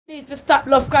need to stop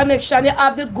love connection. You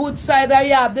have the good side and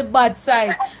you have the bad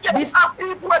side. This,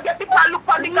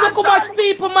 look how much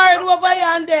people married over here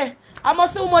and there. I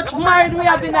must see how much married we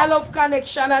have in a love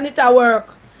connection and it a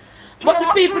work. But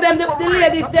the people, them, the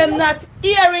ladies, them not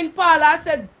hearing Paula. I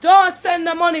said, don't send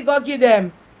the money, go give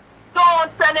them.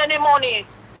 Don't send any money.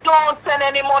 Don't send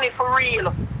any money for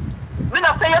real. Me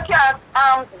not say you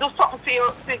can't do something for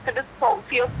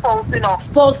your spouse, you know.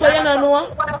 Spouse, so you don't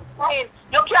know?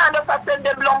 You can't just send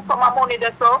them lump sum of money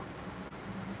there, so.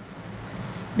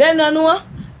 They don't know?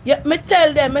 Yeah, me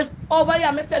tell them, over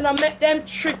here, me say, no, make them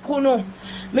trick, you know.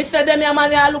 Me say them, your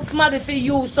money, I look smart for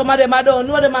you. Some of them, I don't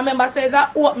know them. I remember says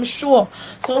that open show.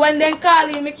 So when they call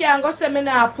you, me can't go say me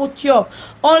now put you up.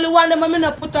 Only one of them I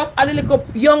not put up are the little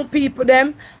young people,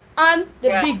 them. And the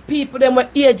big people, them were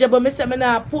age, but me say me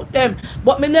now put them.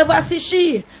 But me never see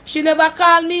she. She never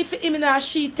call me for him, and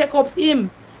she take up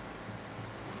him.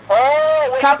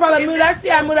 Because probably me would say,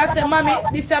 I would say, mommy,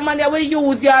 this man that we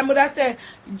use you, I would say,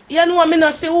 you know, me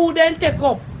not say who then take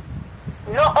up.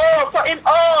 No, so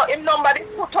him nobody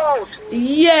put out.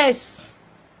 Yes.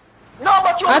 No,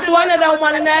 but you. That's one of the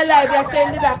woman in her life, you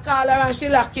saying that call her and she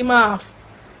lock him off.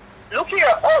 Look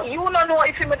here, you don't know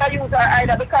if he may use her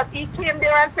either because he came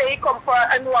there and say he come for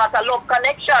and want a love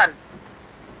connection.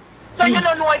 So you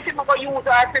don't know if he may use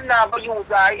her, if he not go use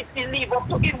her. It's still leave up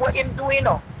to him what him doing.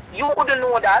 You wouldn't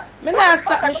know that. Me not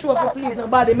stop me show for please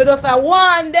nobody. Me just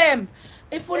warn them.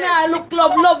 If you not look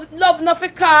love not for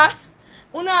cost.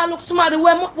 You not look somebody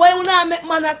where you not make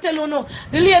man I tell you no.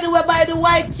 The lady will buy the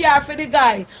white car for the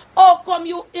guy. How come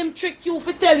him trick you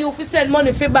for tell you for send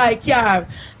money for buy car?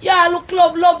 Yeah, look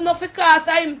love not for cost.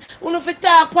 You not for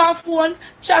talk on phone,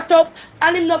 chat up,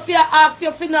 and him not for ask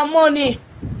you for no money.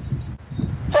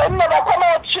 So him never come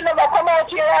out, she never come out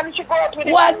here and she go out with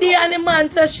what day and the man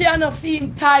says she not feel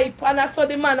type and I saw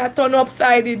the man I turn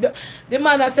upside it. The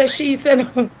man I say she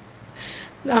said no.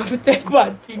 Now for take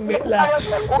bad thing make laugh.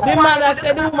 The man I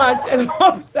said the woman said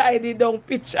upside it down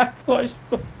picture for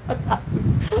sure.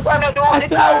 I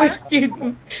thought we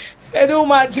kidding. Said the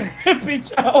woman take the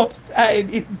picture upside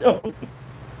it down.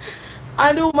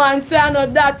 And the woman say I know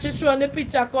that she show the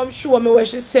picture come show me where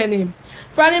she send him.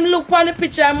 From him look on the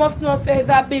picture, I must not say he's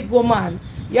a big woman.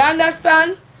 You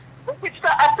understand? The picture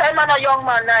a time and a young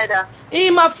man neither.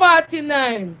 He's a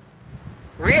 49.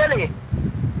 Really?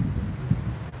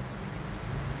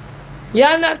 You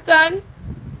understand?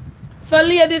 So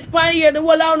ladies pan here, the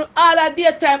whole all the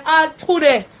daytime, all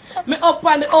today. Me up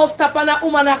on the off top and a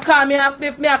woman a call me and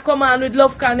if me a come on with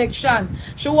love connection.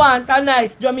 She want a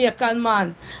nice Jamaican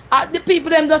man. The people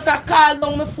them just a call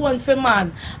down my phone for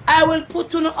man. I will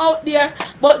put you out there,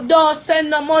 but don't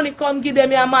send no money come give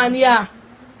them your man, yeah.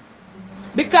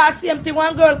 Because same thing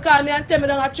one girl call me and tell me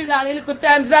down a children a little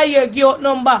times a year give out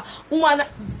number. Woman,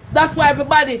 that's why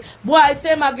everybody, boy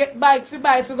say I get bike for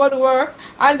buy for go to work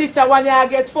and this one I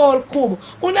get full cube.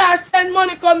 When I send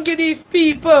money come give these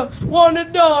people, one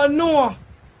don't know.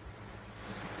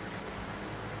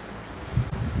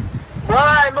 Boy,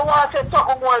 I want to say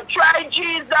something more. Try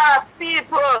Jesus,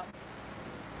 people.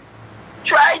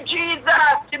 Try Jesus,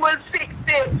 he will fix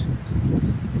it.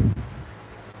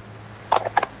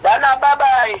 Dana,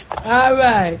 bye-bye.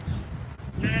 Alright.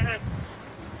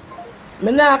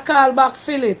 Me now call back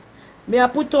Philip. Me a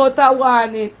put out a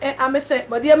warning. And me say,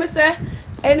 but me say,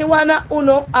 anyone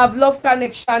who have love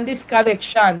connection, this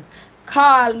connection,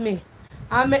 call me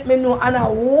and make me know and I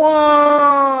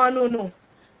want to know.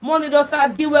 Money does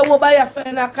not give away by your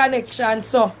son a connection,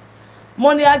 so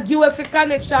money I give away for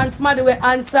connections, money we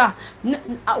answer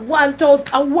 1,000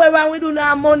 and where we do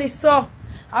now money, so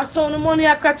I saw the money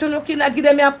I catch on looking and give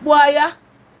them a boy, yeah.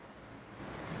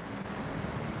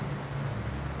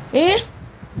 Me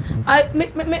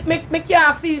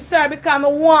can't feel sorry because I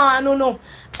want to know.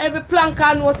 Every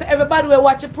planker knows, everybody will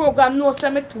watch the program knows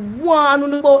that I want to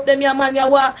know about them, yeah, man. Me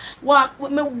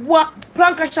want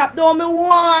planker shop down, me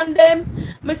want them.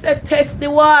 Me say test the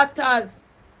waters.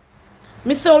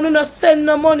 Me say you no send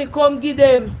no money, come give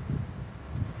them.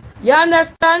 You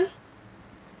understand?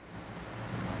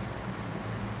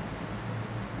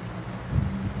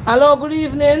 Hello, good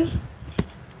evening.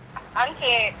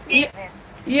 Okay, evening.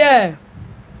 Yeah.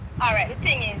 Alright, the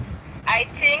thing is, I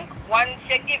think once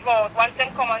you give out, once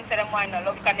them come and say them want a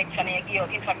love connection and you give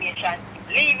out information,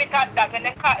 leave it at that. When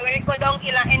you go down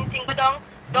hill and anything go down,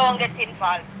 don't get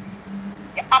involved.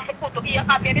 You have to put you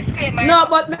have your disclaimer. No,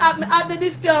 but me have the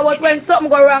disclaimer, but when something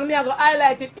go wrong, me I go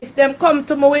highlight it if them come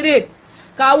to me with it.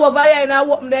 Because over here and I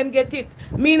hope them get it.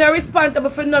 Me not responsible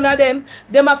for none of them.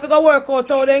 Them have to go work out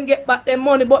how they get back their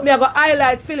money. But me I go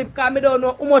highlight Philip because me don't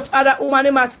know how much other woman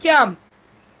him a scam.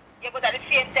 Yeah, but at the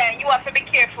same time, you have to be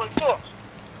careful too.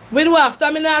 With what? After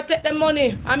I not take the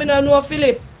money, I don't know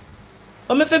Philip.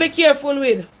 But me have to be careful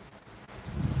with.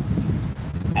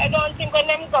 I don't think when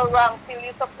them go wrong, till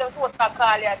you sometimes what I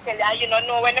call you and tell you, and you don't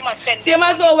know when they must send. Same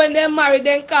as though when they're married,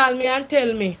 then call me and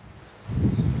tell me.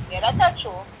 Yeah, that's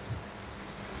true.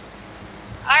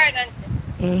 Alright,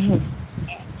 Nancy.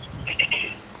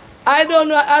 I don't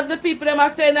know, as the people them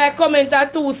are saying, I comment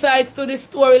at two sides to the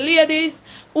story. Ladies,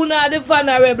 Una are the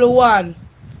vulnerable one.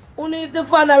 Una is the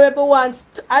vulnerable one.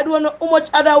 I don't know how much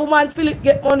other woman Philip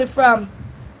get money from.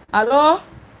 Hello?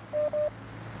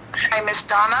 Hi, Miss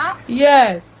Donna?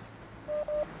 Yes.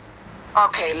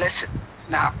 Okay, listen.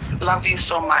 Now, love you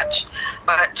so much.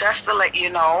 But just to let you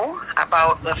know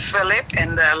about the Philip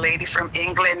and the lady from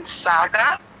England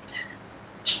saga,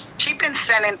 she been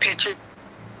sending pictures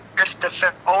to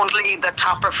fit only the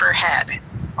top of her head,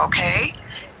 okay?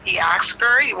 He asked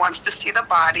her, he wants to see the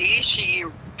body. She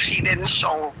didn't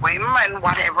show him, and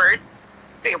whatever,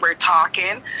 they were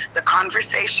talking. The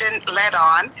conversation led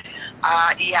on.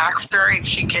 He asked her if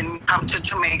she can come to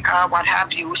Jamaica, what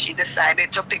have you. She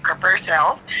decided to pick up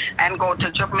herself and go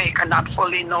to Jamaica, not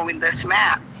fully knowing this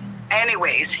man.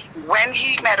 Anyways, when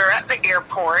he met her at the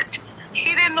airport,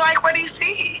 he didn't like what he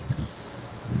see.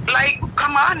 Like,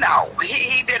 come on now.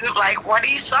 He didn't like what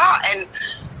he saw, and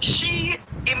she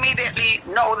immediately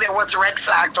know there was a red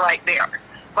flag right there.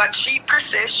 But she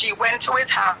persists. She went to his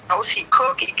house. He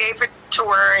cooked. He gave it to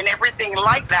her and everything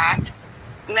like that.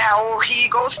 Now he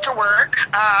goes to work.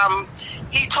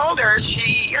 He told her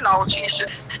she should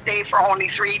stay for only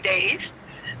 3 days.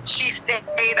 She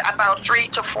stayed about 3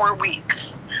 to 4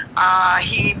 weeks.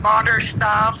 He bought her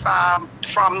stuff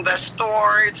from the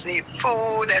stores, the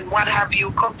food and what have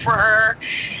you, cooked for her.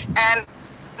 And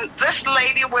this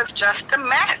lady was just a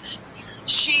mess.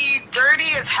 She dirty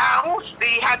his house.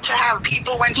 They had to have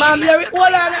people when she Ma'am, left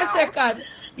hold on a second.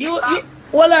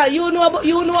 Hold on, you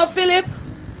know Philip?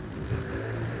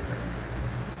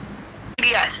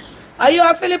 Yes. Are you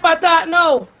a Philip attack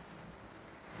now?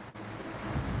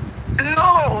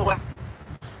 No.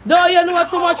 Don't you know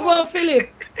so much about Philip?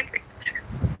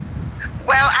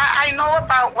 Well, I know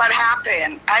about what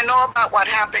happened. I know about what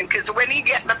happened because when he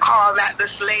get the call that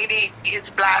this lady is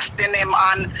blasting him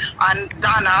on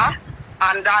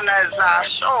Donna's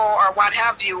show or what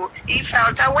have you, he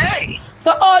felt away.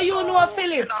 So you know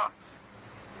Philip?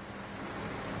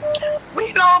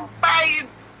 We know by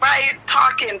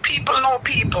talking. People know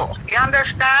people. You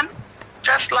understand?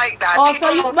 Just like that. Oh, people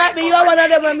so you might be one of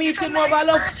them meet him over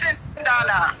love.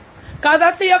 Donna. Cause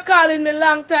I see you calling me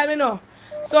long time, you know.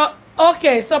 So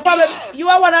okay, so probably yes. You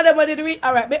are one of them who did reach.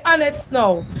 All right, be honest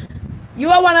now. You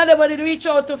are one of them who did reach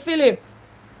out to Philip.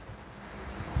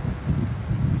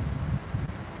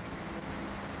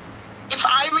 If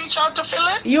I reach out to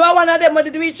Philip, you are one of them who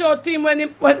did reach out to him when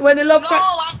the love.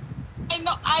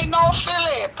 No, I know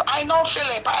Philip. I know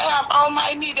Philip. I have all my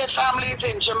immediate families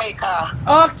in Jamaica.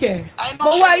 Okay. I know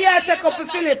but why you take up for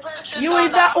Philip? You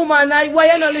is a woman.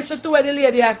 Why you not listen to what the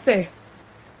lady has say?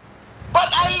 But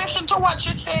I listen to what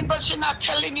she's saying, but she's not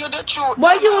telling you the truth.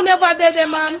 But you never did it,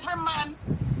 man.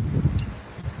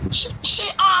 She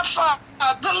offered,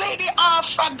 the lady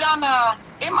offered Donna.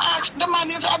 Him asked, the man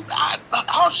is a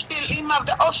hustle, him have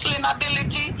the hustling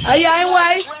ability. Yeah,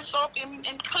 why? Dress up, him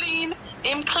clean,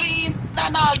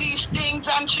 and all these things,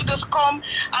 and she just come,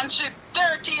 and she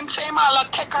dirty him, say, I'll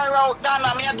take her out,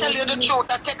 Donna. Me I tell you the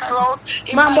truth, I take her out.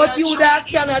 Man, but you that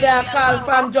Canada call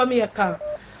from Jamaica.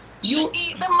 She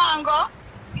eat the mango.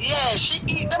 Yeah, she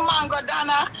eat the mango,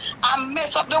 Donna, and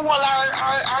mess up the whole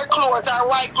her clothes, her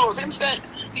white clothes. Him said,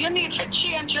 you need to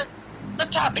change the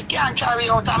topic, can't carry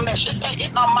out a mess. She said,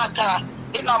 it no matter.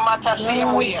 It no matter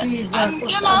same way. Jesus, and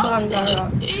you know,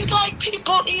 he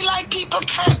like people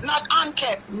kept, not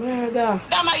unkept. Murder.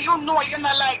 Donna, you know you're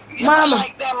not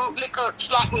like them little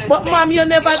slackness. But mom, you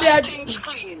never did like things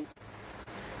clean.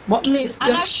 But miss,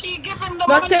 and she give him the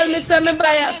but money. tell me something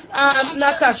by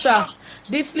Natasha.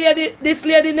 This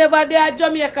lady never there at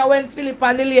Jamaica when Philip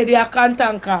and the lady are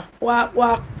Kantanka.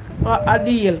 What a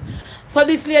deal. So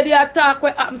this lady attack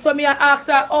what happened. So me I ask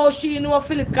her how she know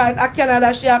Philip because I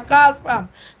Canada she a call from.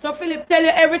 So Philip tell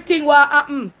you everything what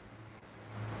happened.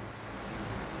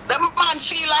 The man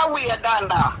feel away,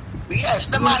 Donna. Yes,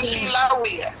 the man feel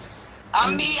away.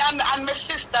 And me and my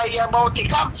sister here about it.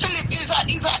 Philip is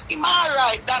him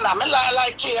alright, Donna. Me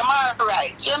like him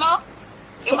alright, you know?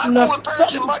 He's a cool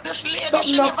person, but this lady,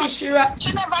 she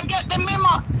never get the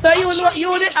memo. So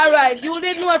you did alright. You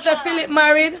didn't know that Philip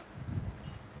married?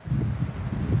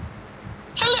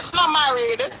 Philip not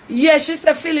married. Yes, she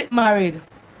said Philip married.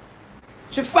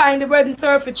 She find the wedding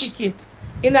surfer ticket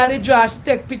in the drawer. She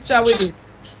take picture with it.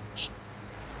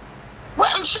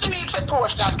 Well, she need to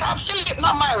post that, because Philip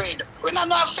not married. We don't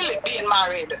know Philip being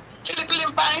married. Philip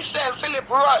live by himself. Philip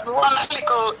run a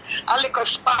little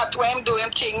spot where him do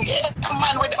him thing. Yeah, a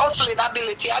man with hustling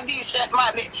ability, a decent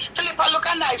man. Philip look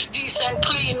a nice, decent,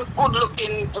 clean, good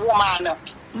looking woman.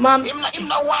 Mom. Him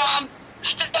no want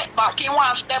step back, he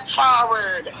want step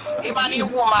forward. Him and the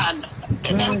woman.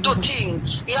 And them do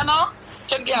things, you know,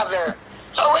 together.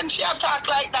 So when she attack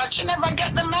like that, she never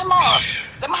get the memo.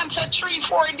 The man said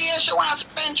 3-4 days, she want to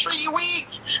spend 3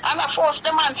 weeks. And I force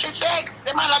the man for sex.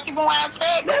 The man not even want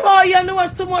sex. Oh, you know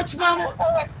what's too much, mama.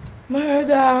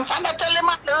 Murder. And I tell him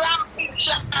at the rampage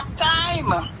at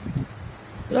time.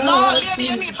 No, lady,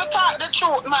 you need to talk the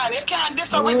truth, man. You can't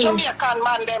disagree with Jamaican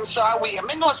man them so away.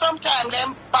 I know sometimes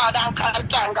them bad and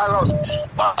cantankerous.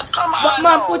 But come on. But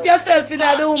man, put yourself in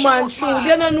the woman's shoes.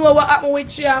 You don't know what happened with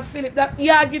she and Philip. That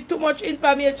you give too much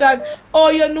information.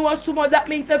 Or you know too much. That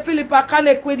means that Philip will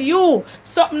connect with you.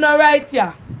 Something not right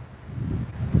here.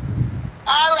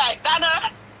 Alright, Dana.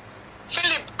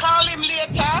 Philip, call him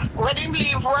later. When him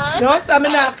leave work. No, so I'm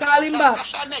not call him back.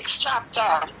 That's the next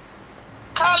chapter.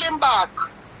 Call him back.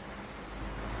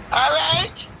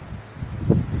 Alright?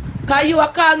 Because you are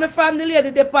call me from the lady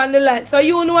there on the line. So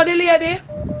you know the lady?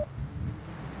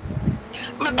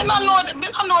 I don't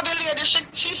know the lady.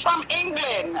 She's from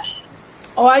England.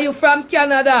 Or are you from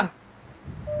Canada?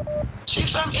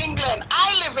 She's from England.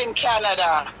 I live in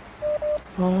Canada.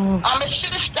 Oh. And my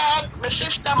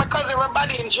sister, my cousin,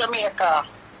 everybody in Jamaica.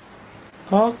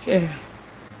 Okay.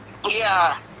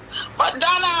 Yeah. But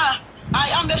Donna,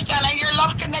 I understand in your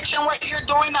love connection, what you're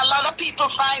doing, a lot of people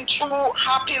find true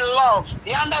happy love.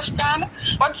 You understand?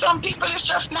 But some people it's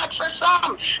just not for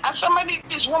some. And some of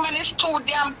these women is too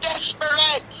damn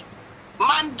desperate.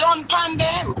 Man done pan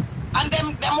them. And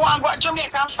them want go to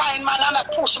Jamaica and find man and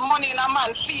push money in a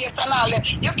man's face and all that.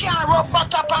 You can't rub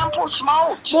butt up and push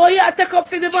mouth. Boy, you take up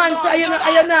for the man, so you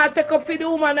not take up for the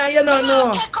woman and you don't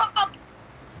know. Take up.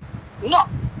 No.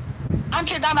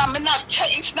 Auntie Dana,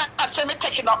 it's not say me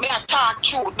taking up, me I talk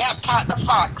truth, me I talk the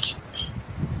facts.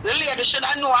 The lady should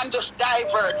I know and just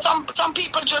divert. Some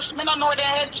people just me don't know their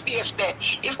headspace there.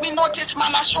 If me notice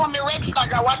man I show me red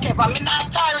flag or whatever, me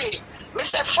not tarry. Me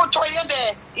say foot where you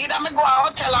there. Either me go to a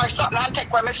hotel or something and take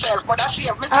for myself. But I see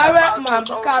if me alright, man,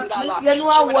 because you know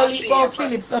I worry about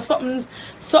Philip, so something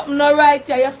not right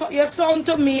here. You sound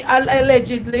to me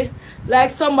allegedly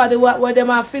like somebody where them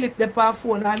and Philip the on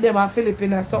phone and them and Philip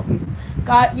in or something.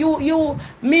 Cause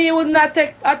me would not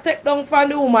take down from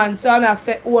the woman so I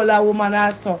say all a woman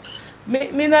also.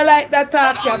 Me not like that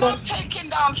talk here, but I'm not taking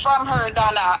down from her,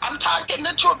 Donna. I'm talking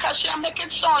the truth because she make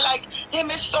it sound like him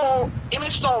is so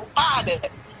bad.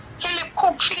 Philip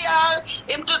cook for her,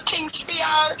 him do things for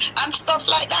her and stuff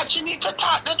like that. She need to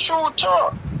talk the truth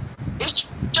too. It's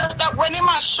just that when him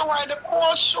show her the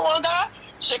cold shoulder,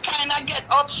 she kind of get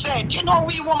upset. You know,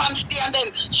 we women stay and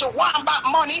then she want back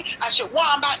money and she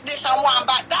want back this and want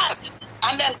back that.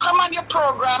 And then come on your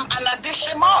program and I diss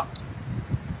him up.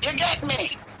 You get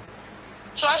me?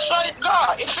 So I saw it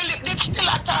go. If Philip did still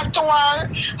talk to her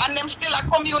and them still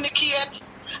communicate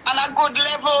on a good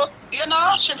level, you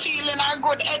know, she feeling her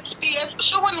good headspace,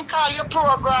 she wouldn't call your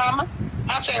program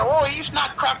and say, oh, he's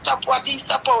not cracked up what he's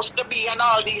supposed to be and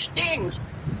all these things.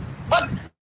 But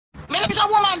me is a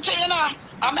woman too, you know.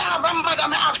 I may have a mother, I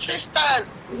may have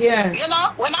sisters. yeah. You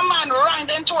know, when a man wrong,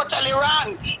 then totally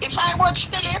wrong. If I was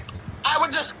Philip, I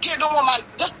would just give the woman,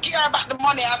 just give her back the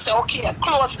money and say, okay,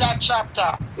 close that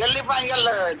chapter. You live and you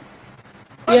learn.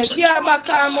 Yeah, give her back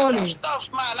her money.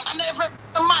 Stuff, man. And every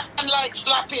man likes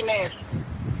slappiness.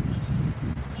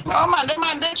 No, man, the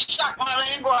man did shock man when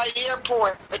you go to the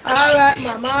airport. Alright,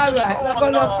 ma'am, alright. We're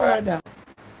going no further.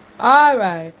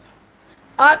 Alright.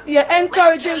 You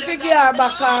encourage him to give her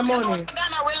back her money.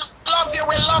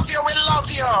 We love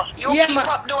you. You yeah, keep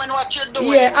up doing what you're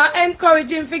doing. Yeah, I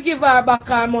encourage him to give her back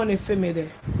her money for me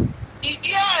there.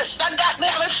 Yes, and that me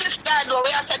have a sister though.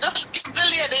 I said just give the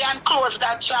lady and close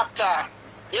that chapter.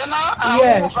 You know?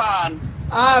 And move on.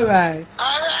 Alright.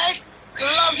 Alright.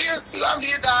 Love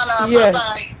you, Donna. Yes.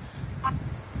 Bye-bye.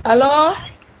 Hello?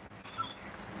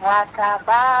 Waka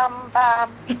bam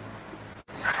bam.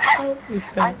 Oh,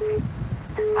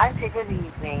 Auntie, good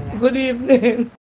evening. Good evening.